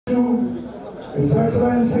His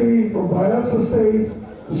Excellency from Bayelsa State,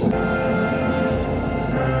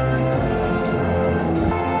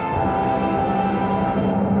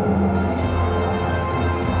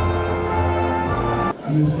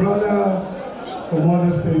 and his brother from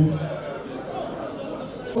other states.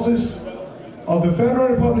 Forces of the Federal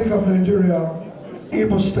Republic of Nigeria,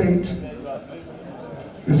 Igbo State,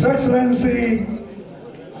 His Excellency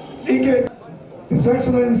Ike, His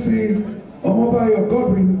Excellency Omobayo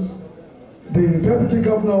Godwin, the Deputy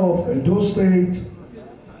Governor of Edo State,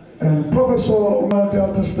 and Professor Niger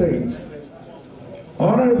Delta State,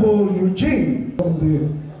 Honorable Eugene from the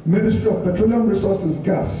Ministry of Petroleum Resources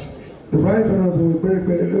Gas, the Right Honorable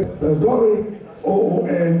Dori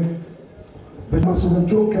OON, the Master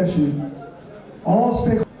Joe Keshi, all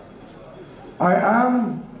stakeholders. I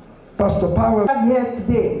am Pastor Powell here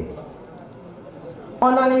today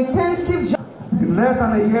on an intensive job. In less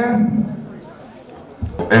than a year,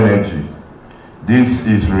 energy. This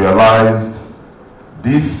is realized.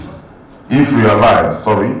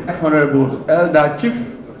 Honorable Elder Chief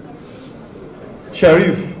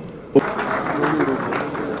Sheriff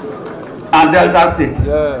and Delta State.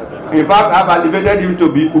 Yeah. In fact, I've elevated him to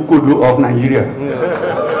be Ukodo of Nigeria. Yeah.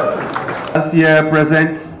 Last year,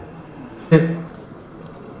 present,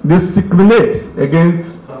 discriminates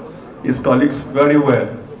against his colleagues very well,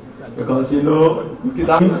 because you know we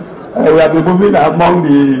have been moving among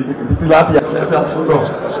the tilapia.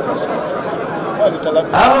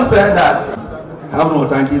 I have said that I have no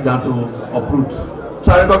authority than to uproot.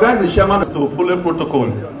 So I recognize the chairman to follow protocol.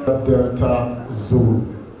 Delta Zone.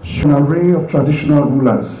 An array of traditional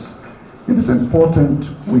rulers. It is important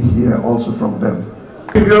we hear also from them.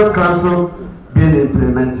 Previous council being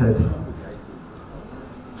implemented.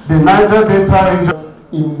 The Niger Delta Region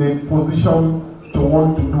In a position to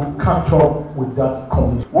want to do catch up with that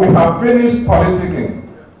commission. We have finished politicking.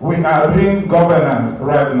 We are doing governance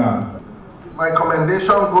right now. My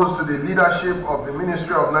commendation goes to the leadership of the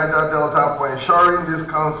Ministry of Niger Delta for ensuring this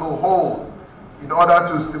council holds in order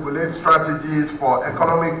to stimulate strategies for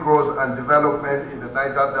economic growth and development in the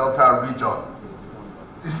Niger Delta region.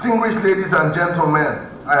 Distinguished ladies and gentlemen,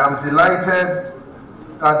 I am delighted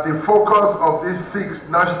that the focus of this 6th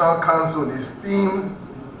National Council is themed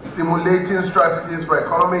stimulating strategies for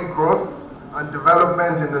economic growth and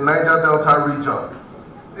development in the Niger Delta region.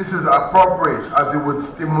 This is appropriate as it would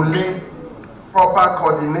stimulate proper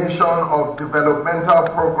coordination of developmental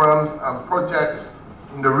programs and projects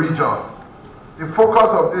in the region. The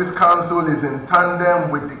focus of this council is in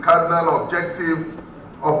tandem with the cardinal objective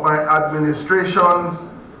of my administration's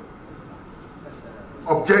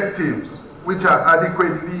objectives, which are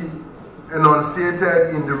adequately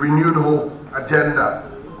enunciated in the Renewed Hope Agenda.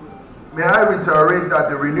 May I reiterate that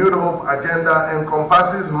the Renewed Hope Agenda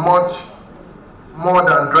encompasses much more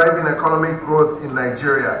than driving economic growth in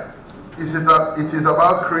Nigeria. It is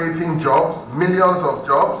about creating jobs, millions of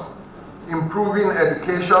jobs, improving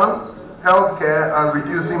education, healthcare, and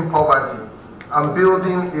reducing poverty, and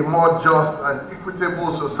building a more just and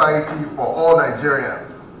equitable society for all Nigerians.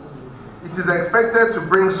 It is expected to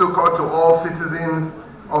bring succor to all citizens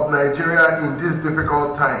of Nigeria in this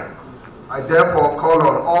difficult time. I therefore call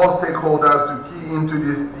on all stakeholders to key into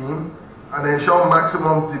this theme and ensure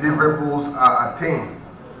maximum deliverables are attained.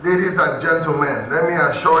 Ladies and gentlemen, let me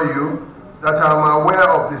assure you that I am aware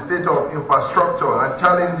of the state of infrastructure and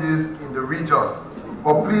challenges in the region,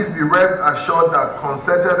 but please be rest assured that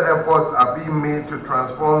concerted efforts are being made to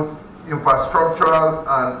transform infrastructural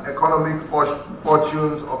and economic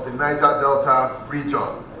fortunes of the Niger Delta region.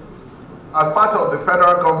 As part of the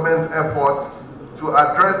federal government's efforts to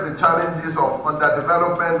address the challenges of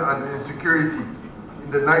underdevelopment and insecurity in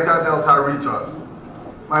the Niger Delta region,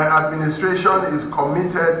 my administration is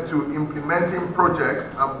committed to implementing projects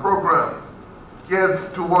and programs geared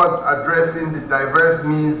towards addressing the diverse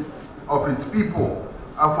needs of its people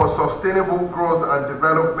and for sustainable growth and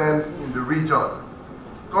development in the region.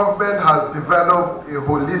 Government has developed a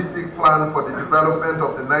holistic plan for the development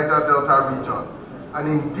of the Niger Delta region, and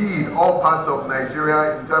indeed all parts of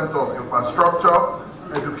Nigeria in terms of infrastructure,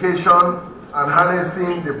 education, and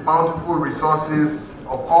harnessing the bountiful resources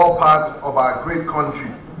of all parts of our great country.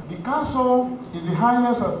 The Council is the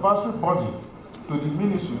highest advisory body to the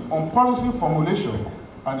Ministry on policy formulation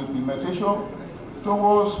and implementation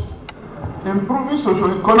towards improving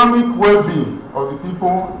socio-economic well-being of the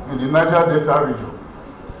people in the Niger Delta region.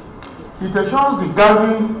 It ensures the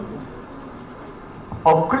gathering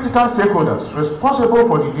of critical stakeholders responsible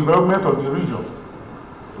for the development of the region.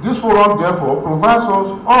 This forum, therefore, provides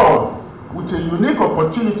us all with a unique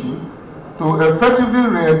opportunity to effectively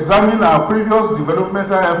re-examine our previous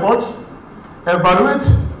developmental efforts, evaluate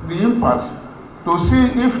the impact to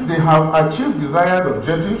see if they have achieved desired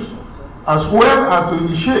objectives, as well as to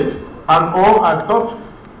initiate and or adopt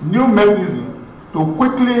new mechanisms to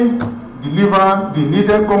quickly deliver the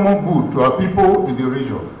needed common good to our people in the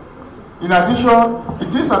region. In addition,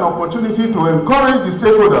 it is an opportunity to encourage the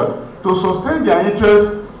stakeholders to sustain their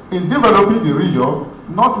interest in developing the region,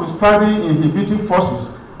 notwithstanding inhibiting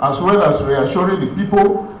forces, as well as reassuring the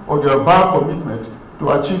people of their vast commitment to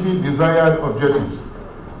achieving desired objectives.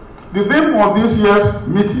 The theme of this year's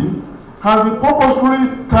meeting has been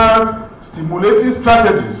purposefully tagged stimulating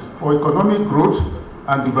strategies for economic growth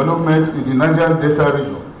and development in the Niger Delta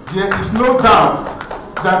region. There is no doubt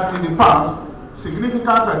that in the past,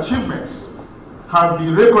 significant achievements have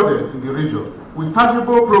been recorded in the region, with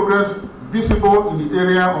tangible progress visible in the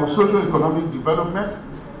area of socio-economic development,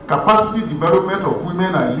 capacity development of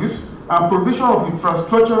women and youth, and provision of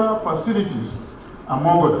infrastructural facilities,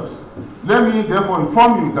 among others. Let me therefore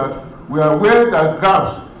inform you that we are aware that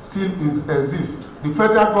gaps still exist. The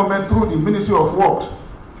federal government, through the Ministry of Works,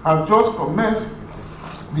 have just commenced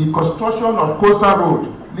the construction of coastal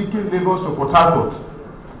road linking Lagos to Port Harcourt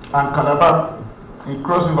and Calabar in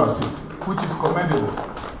Cross River State, which is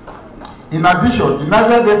commendable. In addition, the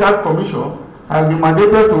Niger Delta Commission has been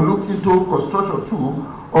mandated to look into construction too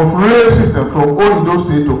of rail system from Old Ido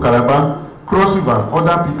State to Calabar, Cross River,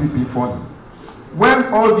 other PPP funding. When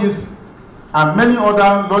all these and many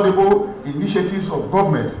other laudable initiatives of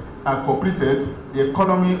government are completed, the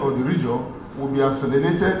economy of the region will be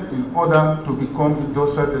accelerated in order to become the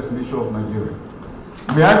industrial destination of Nigeria.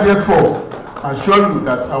 May I therefore assure you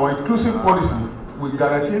that our inclusive policy will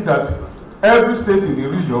guarantee that every state in the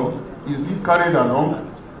region is being carried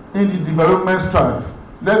along in the development strand.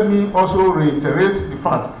 Let me also reiterate the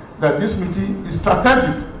fact that this meeting is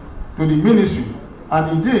strategic to the ministry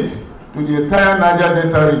and indeed to the entire Niger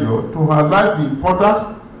Delta region to highlight the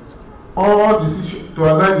importance all decisions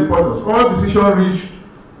reached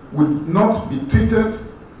will not be treated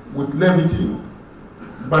with levity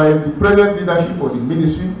by the present leadership of the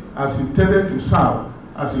ministry as intended to serve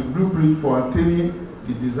as a blueprint for attaining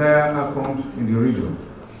the desired outcomes in the region.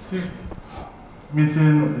 Sixth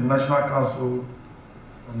meeting of the National Council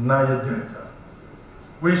of Niger Delta,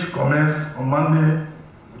 which commenced on Monday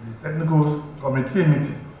with the Technical Committee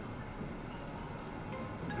meeting.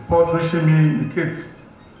 The report reaching me indicates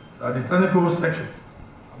that the technical section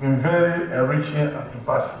has been very enriching and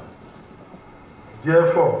impactful.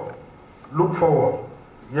 Therefore, look forward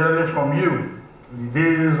to hearing from you in the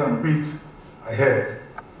days and weeks ahead,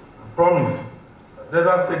 and promise that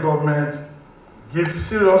Delta State government give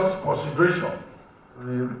serious consideration to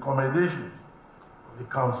the recommendations of the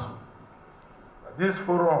Council. That this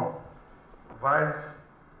forum provides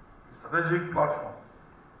a strategic platform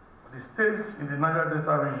for the states in the Niger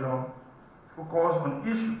Delta region to focus on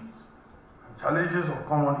issues and challenges of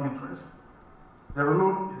common interest,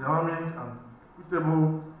 develop economic and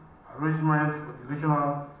equitable arrangement for the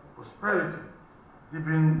regional prosperity,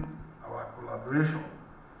 deepen our collaboration,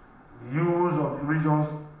 the use of the region's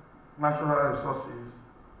natural resources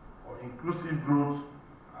for inclusive growth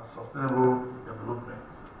and sustainable development.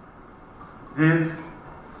 8.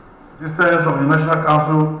 The existence of the National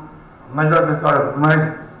Council of Niger Delta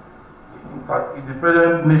recognizes the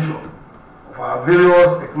independent nature of our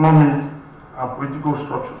various economic and political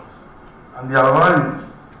structures and their values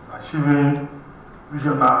in achieving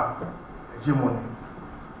regional hegemony.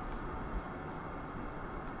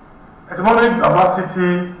 Economic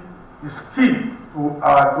diversity is key to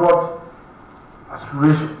our growth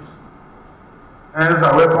aspirations. Hence,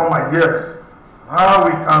 I welcome ideas on how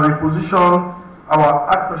we can reposition our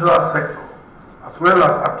agricultural sector as well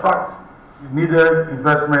as attract the needed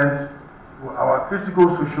investment to our critical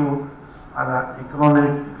social and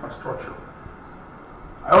economic infrastructure.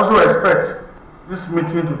 I also expect this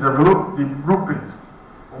meeting to develop the blueprint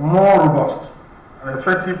for more robust and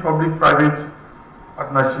effective public-private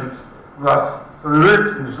partnerships to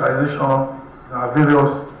accelerate industrialization in our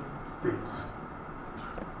various states.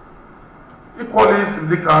 Equally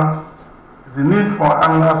significant is the need for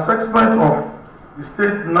an assessment of the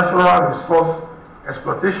state natural resource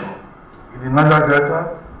exploitation in the Niger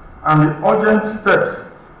Delta and the urgent steps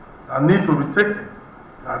that need to be taken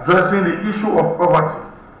in addressing the issue of poverty,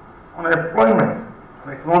 unemployment,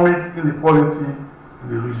 and economic inequality in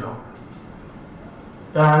the region.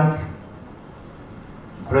 Thank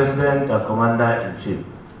President and Commander-in-Chief,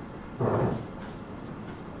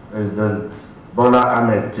 President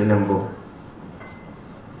Bola Tinubu,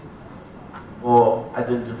 for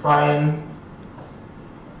identifying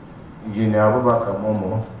Engineer Abubarka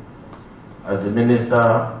Momoh as the Minister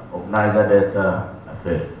of Niger Delta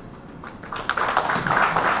Affairs.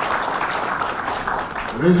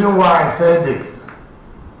 The reason why I say this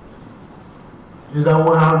is that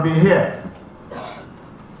we have been here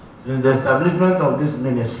since the establishment of this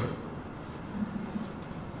ministry.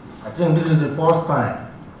 I think this is the first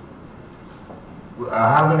time we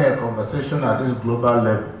are having a conversation at this global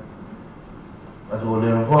level that will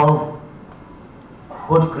involve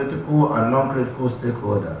both critical and non-critical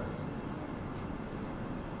stakeholders.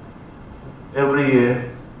 Every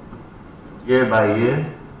year, year by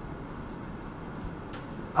year,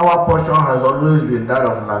 our portion has always been that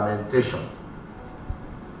of lamentation,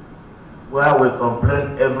 where we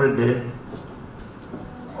complain every day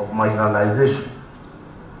of marginalization.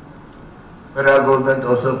 Federal government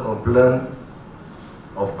also complains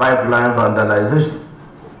of pipeline vandalization.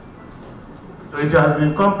 So it has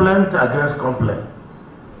been complaint against complaint.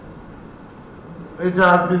 It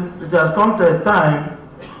has come to a time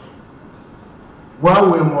where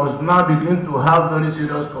we must now begin to have very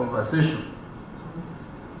serious conversation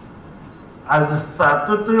as the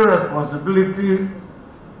statutory responsibility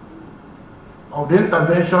of the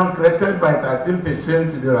intervention created by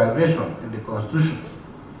 13% derivation in the Constitution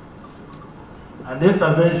and the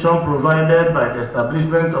intervention provided by the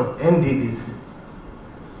establishment of NDDC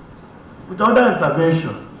with other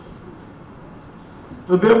interventions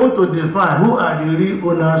to be able to define who are the real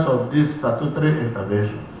owners of this statutory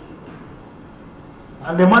intervention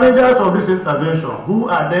and the managers of this intervention, who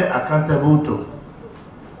are they accountable to?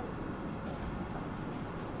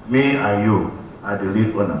 Me and you are the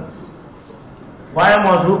real owners. Why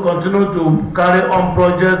must we continue to carry on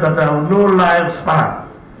projects that have no lifespan?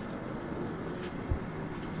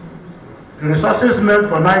 The resources meant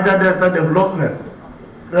for Niger Delta development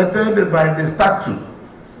created by the statute,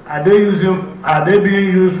 are they being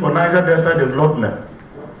used for Niger Delta development?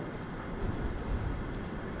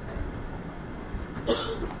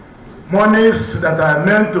 Monies that are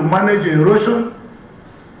meant to manage erosion,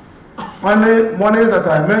 monies that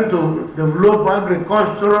are meant to develop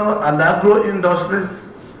agricultural and agro industries,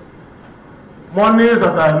 monies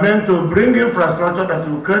that are meant to bring infrastructure that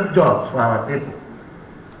will create jobs for our people,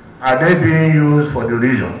 are they being used for the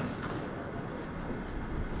region?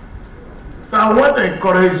 So I want to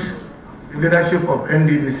encourage the leadership of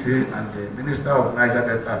NDDC and the Minister of Niger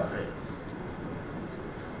Delta Affairs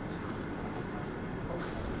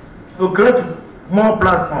to create more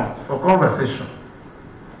platforms for conversation.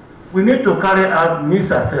 We need to carry out needs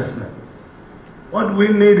assessment. What we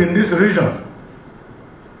need in this region.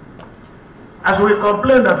 As we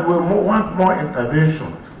complain that we want more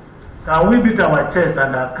intervention, can we beat our chest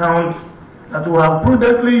and account that we have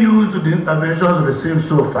prudently used the interventions received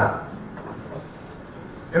so far?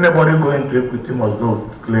 Anybody going to equity must go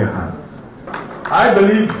with clean hands. I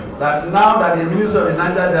believe that now that the ministers of the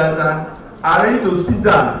Niger Delta are ready to sit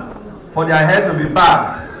down for their head to be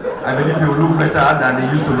back, I believe they will look better than they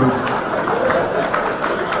used to look.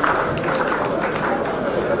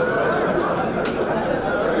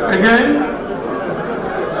 Again,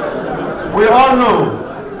 we all know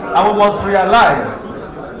and we must realize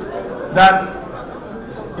that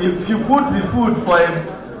if you put the food for a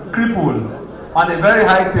cripple on a very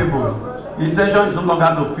high table, the intention is no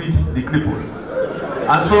longer to feed the cripple.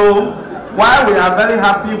 And so, while we are very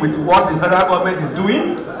happy with what the federal government is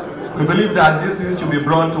doing, we believe that these things should be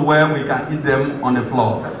brought to where we can eat them on the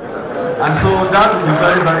floor. And so that will be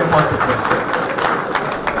very, very positive.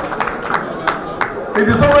 It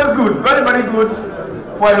is always good, very, very good,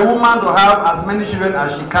 for a woman to have as many children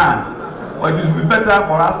as she can. But it will be better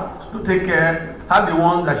for us to take care, have the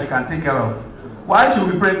ones that she can take care of. Why should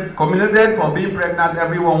we be commemorated for being pregnant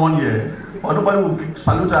every 1 year? But nobody will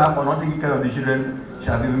salute her for not taking care of the children she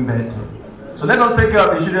has given birth to. So let us take care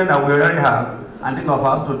of the children that we already have and think of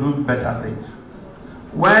how to do better things.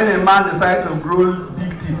 When a man decides to grow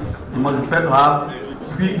big teeth, he must be prepared to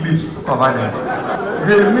have big lips to cover them.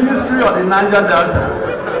 The Ministry of the Niger Delta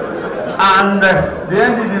and the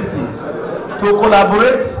NDDC to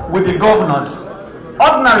collaborate with the governors.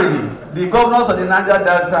 Ordinarily, the governors of the Niger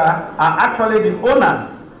Delta are actually the owners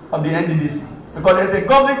of the NDDC because there is a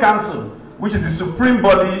governing council which is the supreme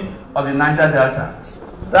body of the Niger Delta.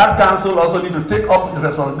 That council also needs to take up the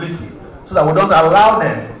responsibility so that we don't allow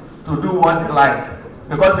them to do what they like.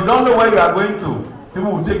 Because you don't know where you are going to,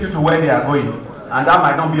 people will take you to where they are going, and that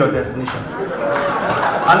might not be your destination.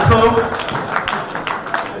 And so,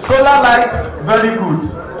 solar light, very good,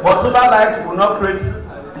 but solar light will not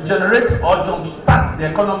generate or jumpstart the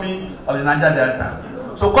economy of the Niger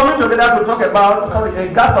Delta. So coming together to talk about a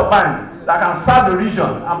gas turbine that can serve the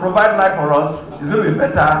region and provide light for us is going to be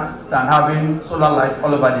better than having solar lights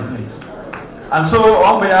all over the place. And so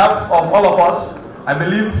on behalf of all of us, I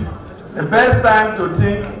believe the best time to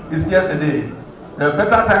think is yesterday. The better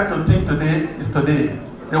time to think today is today.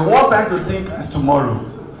 The worst time to think is tomorrow.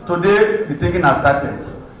 Today, the thinking has started.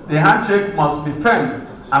 The handshake must be firm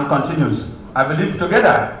and continuous. I believe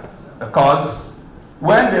together, because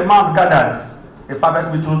when the mouth gathers, a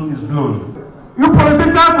perfect whistle is blown. You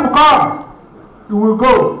politicians will come, you will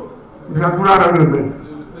go.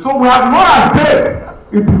 So we have no at stake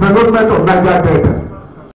in development of Niger Delta.